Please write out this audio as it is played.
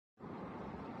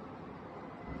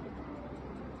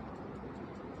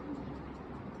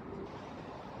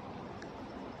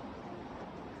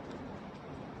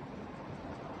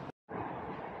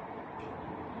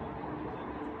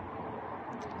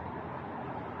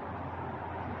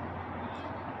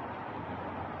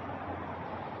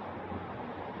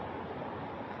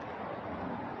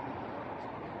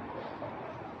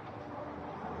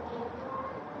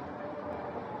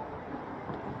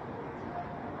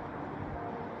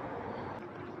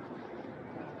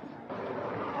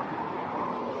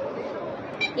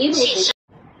一路是。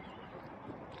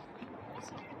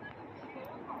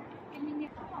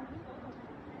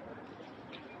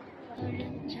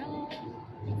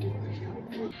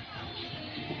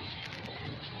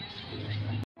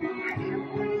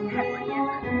泰国椰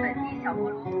子、本地小菠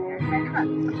萝5元3串，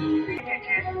这支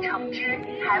橙汁、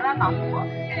台湾芒果、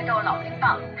绿豆老冰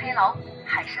棒、黑老虎、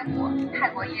海参果、泰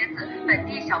国椰子、本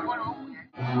地小菠萝5元。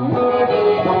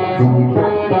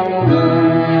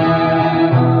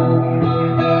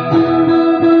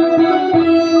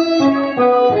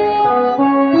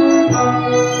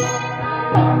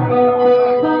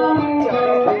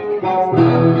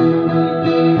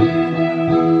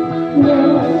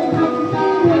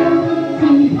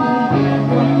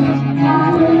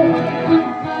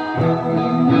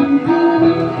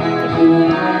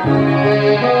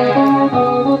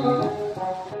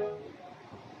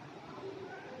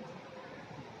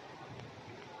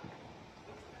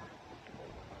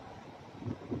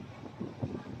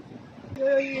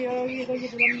有一个一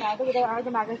直买，都给他儿子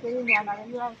买个随身点，买个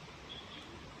热。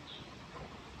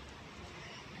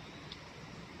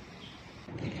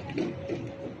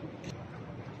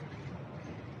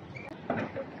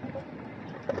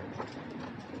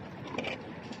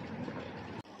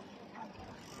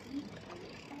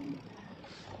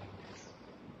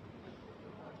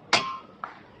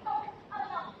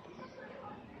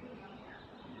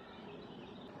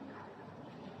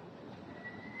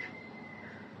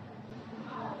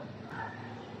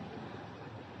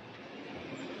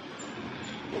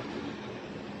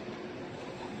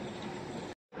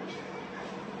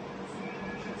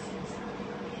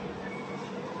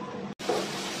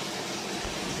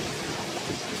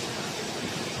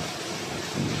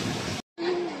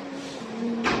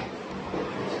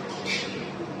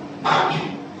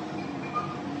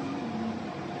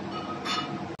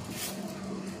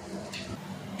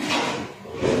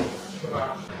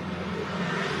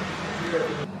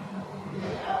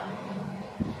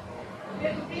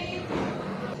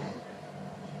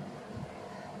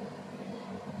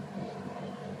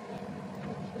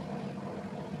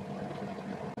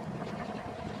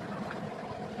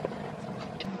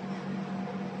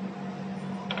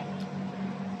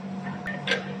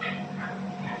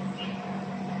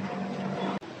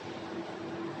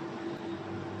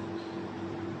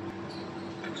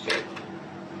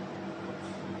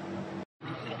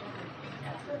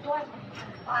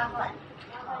8块。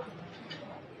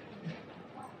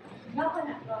你要换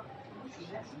哪个？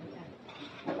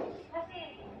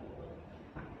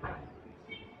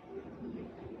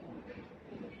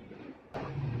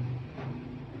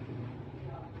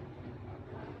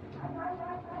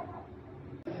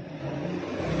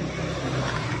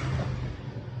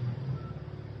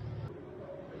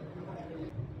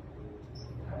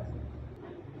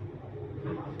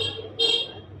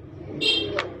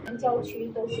郊区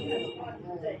都是对。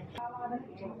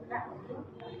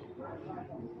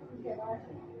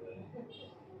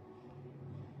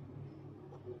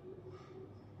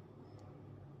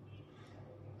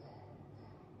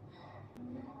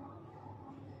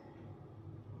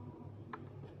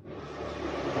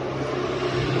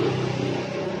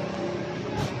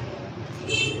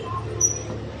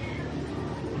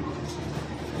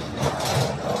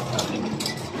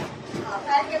好，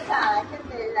拍个照，就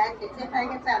是来姐姐拍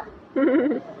个照。注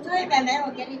意妹妹，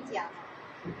我跟你讲。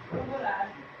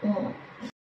嗯。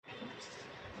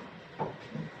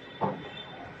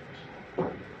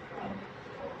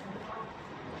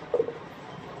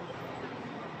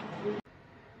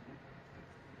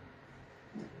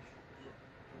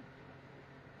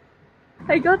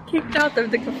I got kicked out of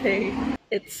the cafe.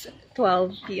 It's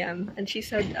 12 p.m. and she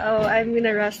said, "Oh, I'm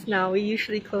gonna rest now. We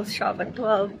usually close shop at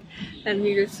 12 and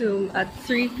we resume at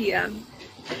 3 p.m.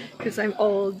 because I'm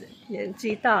old. 年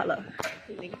纪大了。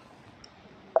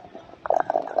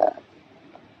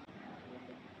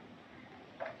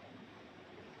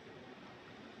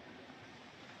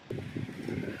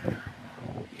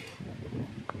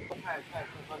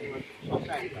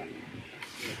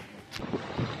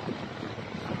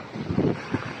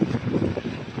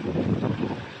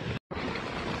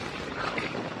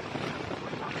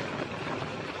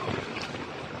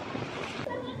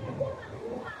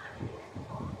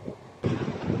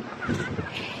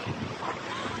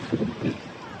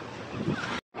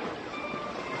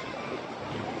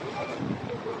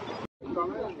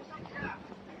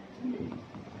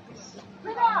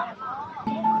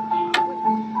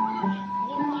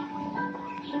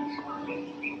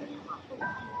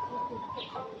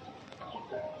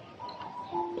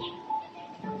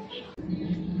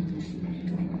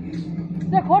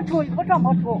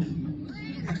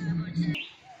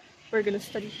We're gonna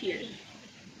study here.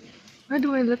 Why do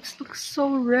my lips look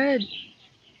so red?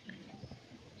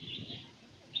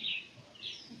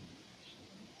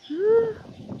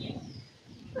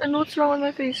 And what's wrong with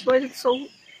my face? Why is it so...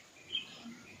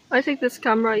 I think this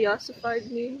camera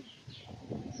yassified me.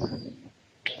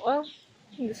 Well,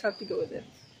 you just have to go with it.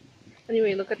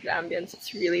 Anyway, look at the ambience.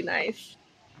 It's really nice.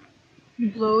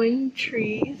 Blowing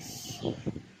trees.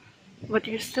 But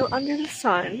you're still under the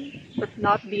sun, but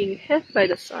not being hit by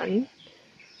the sun.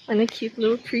 And a cute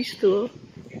little tree stool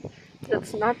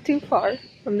that's not too far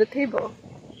from the table.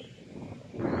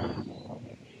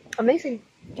 Amazing.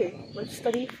 Okay, let's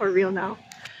study for real now.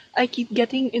 I keep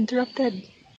getting interrupted.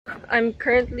 I'm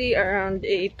currently around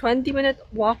a 20-minute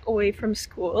walk away from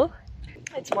school.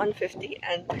 It's 1:50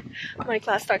 and my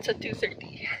class starts at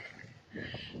 2:30.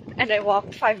 And I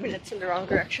walked 5 minutes in the wrong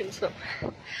direction, so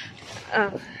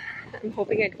I'm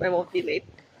hoping I won't be late.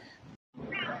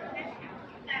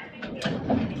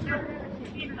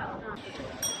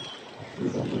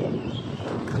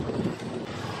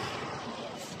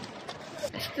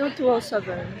 It's still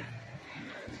 2:07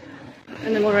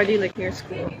 and I'm already like near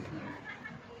school.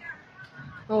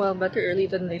 Oh well, better early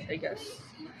than late, I guess.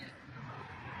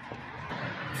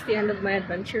 It's the end of my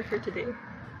adventure for today.